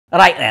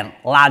Right then,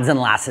 lads and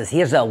lasses,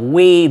 here's a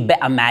wee bit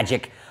of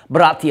magic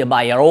brought to you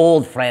by your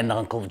old friend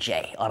Uncle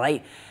Jay,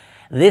 alright?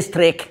 This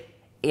trick,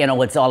 you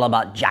know, it's all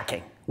about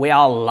jacking. We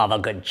all love a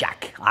good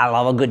jack. I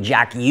love a good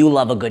jack, you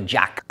love a good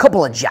jack.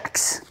 Couple of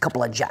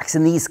jacks.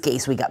 In this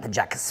case, we got the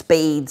jack of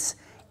spades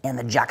and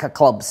the jack of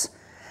clubs.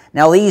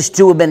 Now, these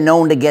two have been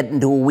known to get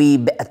into a wee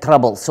bit of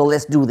trouble, so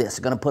let's do this.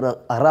 We're going to put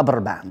a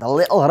rubber band, a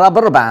little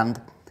rubber band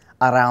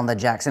around the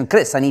jacks. And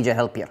Chris, I need your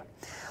help here.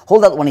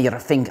 Hold out one of your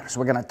fingers.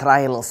 We're going to try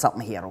a little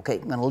something here, okay?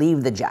 I'm going to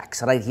leave the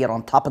jacks right here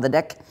on top of the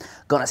deck.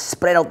 Going to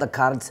spread out the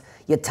cards.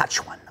 You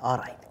touch one. All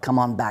right, come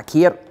on back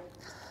here.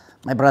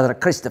 My brother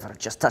Christopher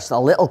just touched a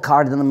little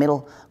card in the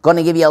middle. Going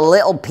to give you a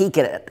little peek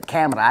at it, the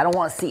camera. I don't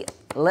want to see it.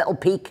 A little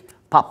peek.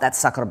 Pop that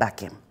sucker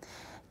back in.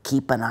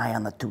 Keep an eye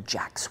on the two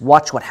jacks.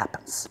 Watch what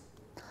happens.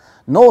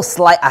 No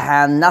sleight of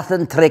hand,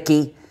 nothing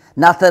tricky.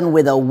 Nothing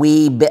with a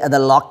wee bit of the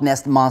Loch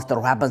Ness Monster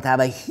who happens to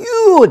have a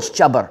huge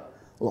chubber.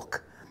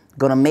 Look.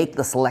 Going to make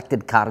the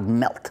selected card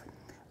melt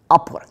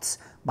upwards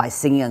by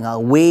singing a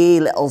wee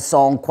little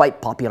song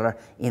quite popular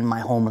in my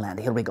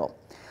homeland. Here we go.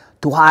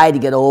 Too high to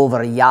get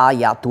over, yeah,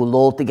 yeah. Too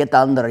low to get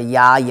under,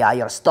 yeah, yeah.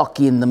 You're stuck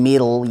in the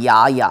middle,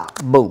 yeah, yeah.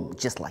 Boom,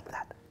 just like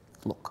that.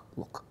 Look,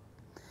 look.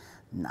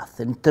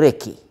 Nothing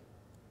tricky.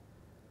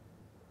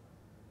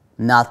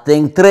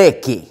 Nothing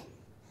tricky.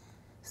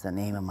 It's the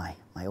name of my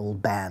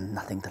old band,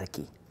 Nothing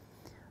Tricky.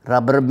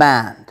 Rubber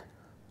band,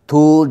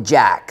 two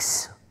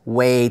jacks.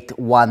 Wait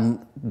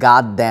one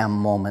goddamn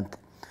moment.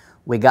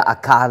 We got a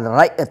card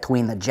right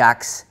between the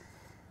jacks,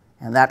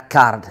 and that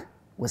card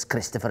was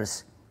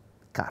Christopher's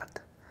card.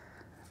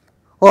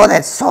 Oh,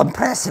 that's so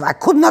impressive. I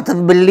could not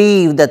have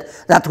believed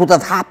that would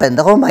have happened.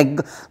 Oh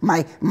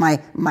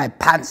my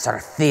pants are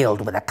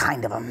filled with a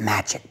kind of a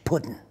magic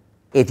pudding.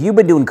 If you've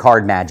been doing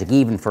card magic,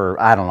 even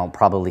for, I don't know,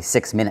 probably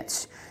 6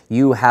 minutes,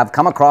 you have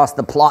come across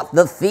the plot,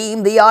 the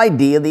theme, the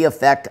idea, the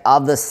effect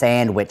of the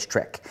sandwich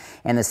trick.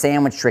 And the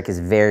sandwich trick is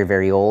very,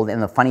 very old.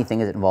 And the funny thing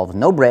is it involves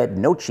no bread,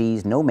 no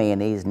cheese, no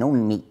mayonnaise, no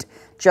meat,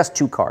 just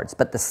two cards.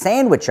 But the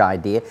sandwich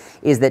idea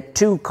is that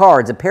two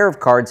cards, a pair of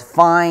cards,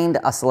 find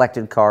a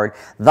selected card,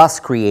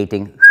 thus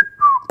creating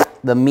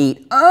the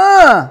meat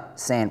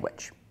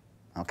sandwich.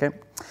 Okay?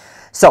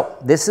 So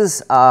this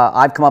is,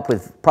 I've come up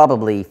with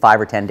probably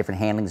 5 or 10 different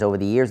handlings over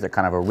the years. They're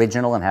kind of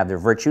original and have their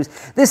virtues.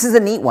 This is a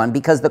neat one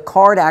because the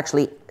card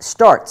actually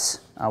starts.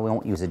 We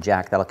won't use a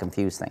jack, that'll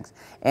confuse things.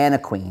 And a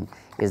queen.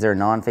 Is there a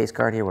non-face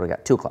card here? What do we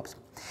got? Two clubs.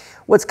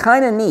 What's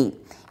kind of neat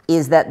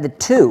is that the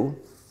two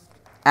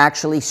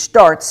actually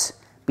starts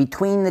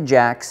between the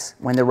jacks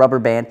when the rubber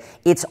band.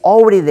 It's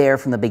already there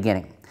from the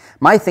beginning.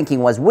 My thinking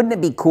was, wouldn't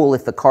it be cool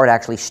if the card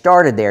actually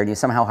started there and you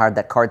somehow had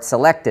that card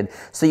selected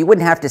so you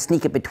wouldn't have to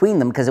sneak it between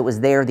them because it was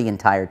there the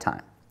entire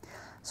time.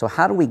 So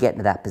how do we get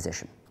into that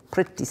position?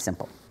 Pretty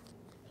simple.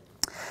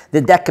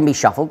 The deck can be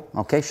shuffled,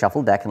 okay,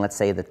 shuffle deck, and let's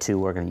say the two,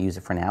 we're going to use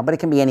it for now, but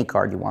it can be any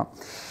card you want.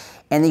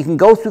 And you can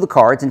go through the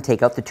cards and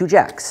take out the two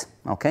jacks,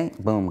 okay?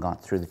 Boom, gone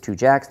through the two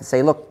jacks and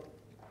say, look,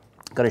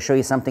 I'm going to show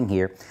you something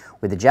here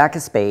with the jack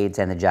of spades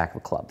and the jack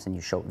of clubs, and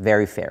you show it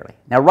very fairly.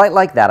 Now, right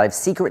like that, I've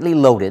secretly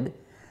loaded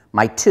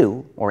my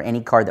two, or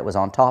any card that was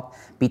on top,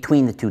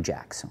 between the two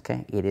jacks,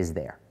 okay? It is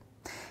there.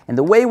 And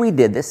the way we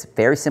did this,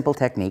 very simple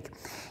technique,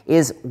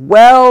 is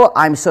while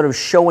I'm sort of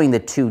showing the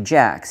two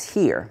jacks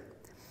here,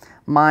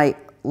 my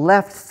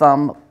left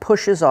thumb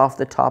pushes off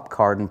the top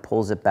card and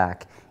pulls it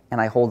back, and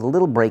I hold a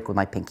little break with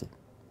my pinky.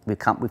 We've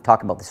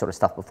talked about this sort of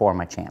stuff before on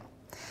my channel.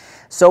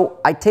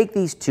 So I take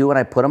these two and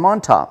I put them on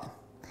top.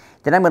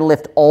 Then I'm going to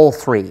lift all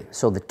three,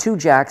 so the two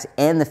jacks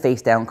and the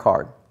face down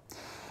card.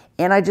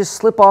 And I just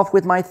slip off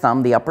with my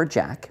thumb the upper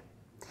jack,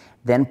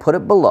 then put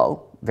it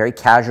below. Very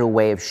casual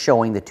way of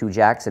showing the two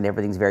jacks and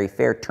everything's very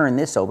fair. Turn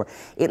this over.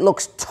 It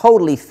looks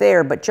totally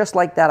fair, but just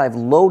like that, I've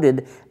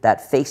loaded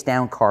that face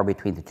down card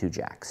between the two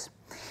jacks.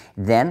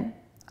 Then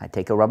I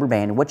take a rubber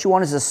band. What you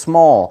want is a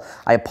small.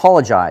 I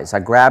apologize. I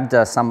grabbed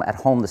some at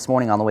home this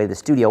morning on the way to the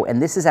studio,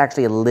 and this is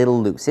actually a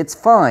little loose. It's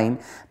fine,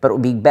 but it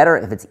would be better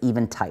if it's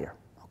even tighter.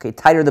 Okay,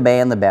 tighter the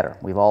band, the better.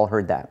 We've all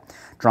heard that.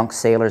 Drunk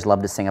sailors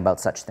love to sing about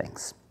such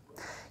things.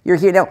 You're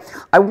here now.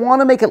 I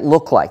want to make it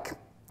look like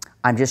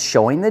I'm just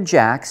showing the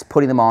jacks,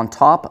 putting them on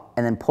top,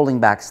 and then pulling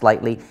back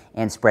slightly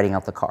and spreading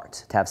out the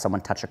cards to have someone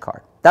touch a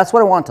card. That's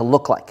what I want it to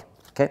look like,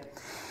 okay?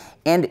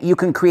 And you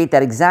can create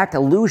that exact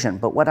illusion,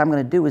 but what I'm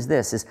going to do is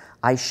this, is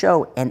I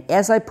show, and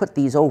as I put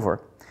these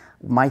over,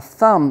 my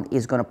thumb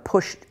is going to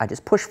push, I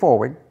just push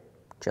forward,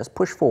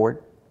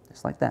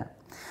 just like that.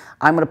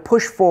 I'm going to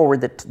push forward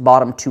the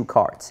bottom two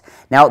cards.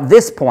 Now at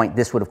this point,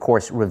 this would of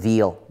course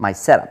reveal my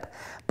setup.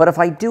 But if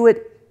I do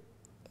it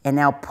and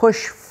now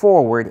push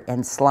forward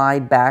and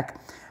slide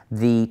back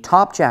the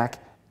top jack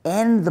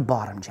and the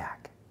bottom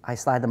jack. I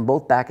slide them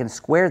both back and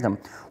square them.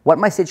 What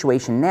my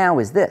situation now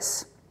is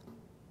this.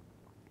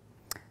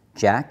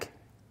 Jack,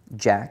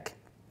 jack,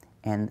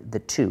 and the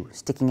two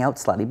sticking out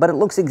slightly. But it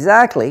looks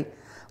exactly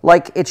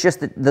like it's just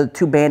the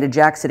two banded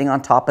jacks sitting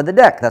on top of the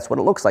deck. That's what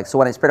it looks like. So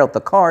when I spread out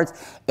the cards,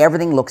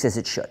 everything looks as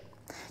it should.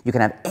 You can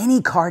have any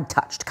card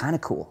touched, kind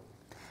of cool.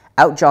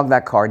 Out-jog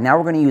that card. Now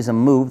we're going to use a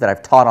move that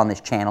I've taught on this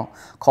channel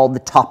called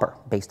the topper,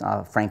 based on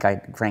a Frank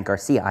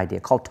Garcia idea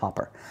called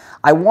topper.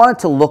 I want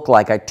it to look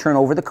like I turn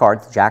over the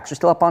cards. The jacks are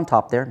still up on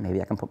top there.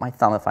 Maybe I can put my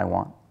thumb if I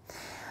want.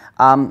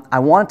 I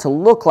want it to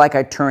look like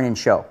I turn and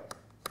show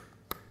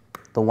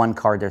the one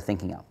card they're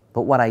thinking of.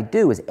 But what I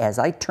do is, as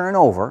I turn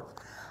over,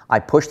 I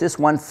push this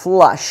one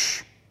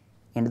flush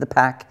into the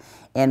pack,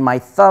 and my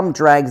thumb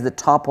drags the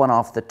top one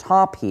off the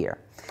top here.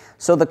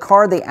 So the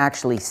card they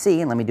actually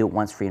see, and let me do it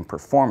once for you in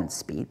performance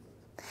speed.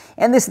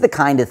 And this is the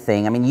kind of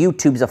thing, I mean,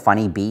 YouTube's a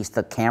funny beast.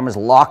 The camera's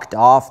locked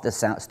off, the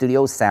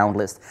studio's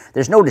soundless.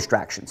 There's no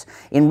distractions.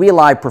 In real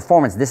live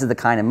performance, this is the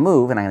kind of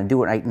move, and I'm going to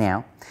do it right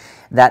now,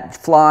 that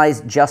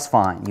flies just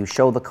fine. You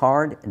show the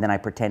card, and then I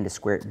pretend to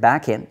square it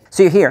back in.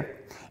 So you're here.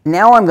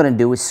 Now what I'm going to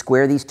do is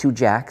square these two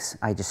jacks.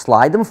 I just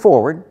slide them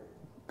forward,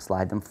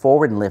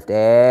 and lift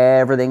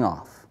everything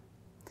off.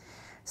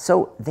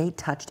 So they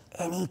touched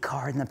any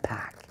card in the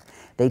pack.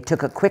 They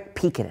took a quick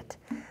peek at it.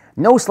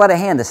 No sleight of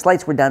hand. The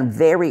sleights were done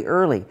very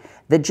early.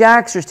 The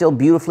jacks are still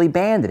beautifully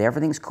banded.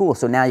 Everything's cool.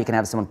 So now you can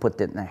have someone put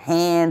it in their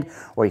hand,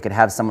 or you could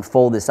have someone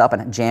fold this up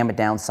and jam it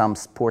down some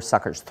poor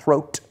sucker's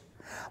throat.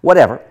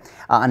 Whatever.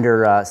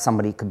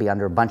 Somebody could be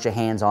under a bunch of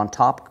hands on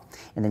top.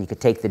 And then you could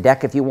take the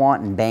deck if you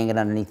want and bang it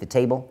underneath the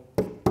table.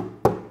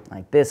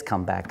 Like this.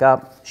 Come back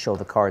up. Show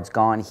the cards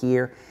gone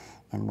here.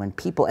 And when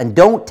people, and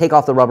don't take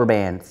off the rubber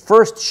band.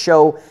 First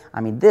show, I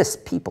mean,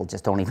 people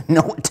just don't even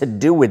know what to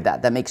do with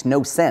that. That makes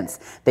no sense.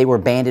 They were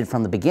banded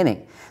from the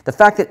beginning. The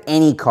fact that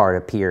any card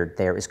appeared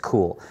there is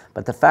cool,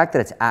 but the fact that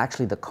it's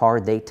actually the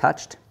card they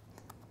touched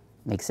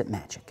makes it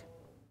magic.